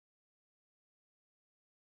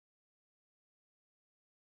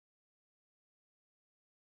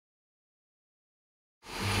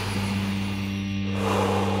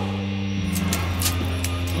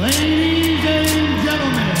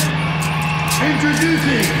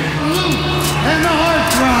Introducing Luke and the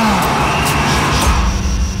Heartthrob.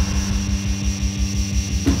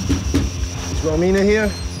 Is Romina here?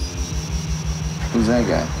 Who's that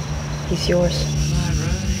guy? He's yours.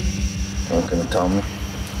 You're not gonna tell me?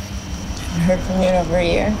 I heard from you in over a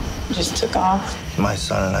year. You just took off. My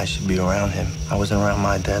son and I should be around him. I wasn't around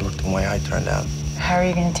my dad. Look the way I turned out. How are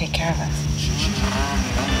you going to take care of us?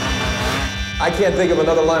 I can't think of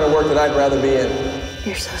another line of work that I'd rather be in.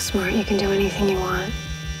 You're so smart, you can do anything you want.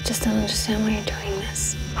 Just don't understand why you're doing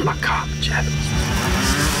this. I'm a cop, Jed.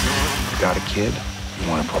 You got a kid, you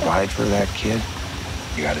want to provide for that kid,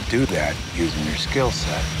 you got to do that using your skill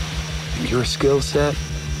set. And your skill set?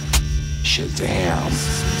 Shazam.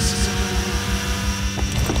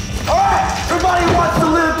 All right, everybody who wants to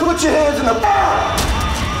live, put your hands in the air.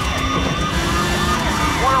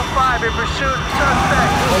 105 in pursuit, suspect.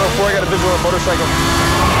 104, I got a visual on a motorcycle.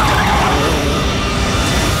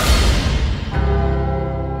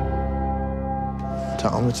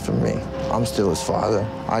 Tell him it's for me. I'm still his father.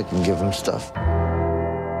 I can give him stuff.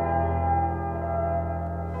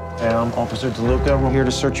 Hey, I'm Officer DeLuca. We're here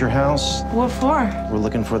to search your house. What for? We're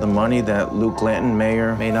looking for the money that Luke Glanton may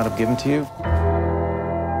or may not have given to you.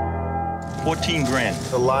 14 grand.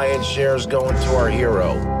 The lion's share is going to our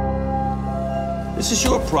hero. This is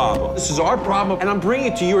your problem. This is our problem, and I'm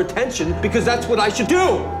bringing it to your attention because that's what I should do.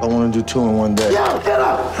 I want to do two in one day. Yo, get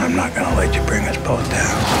up! I'm not gonna let you bring us both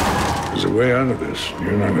down. There's a way out of this.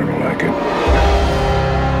 You're not gonna like it.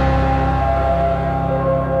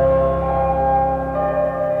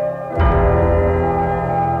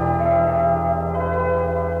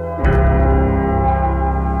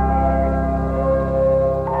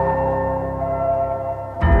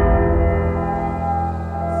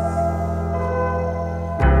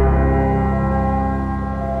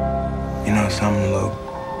 You know something, Luke?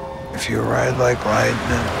 If you ride like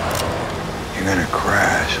lightning, you're gonna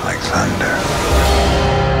crash like thunder.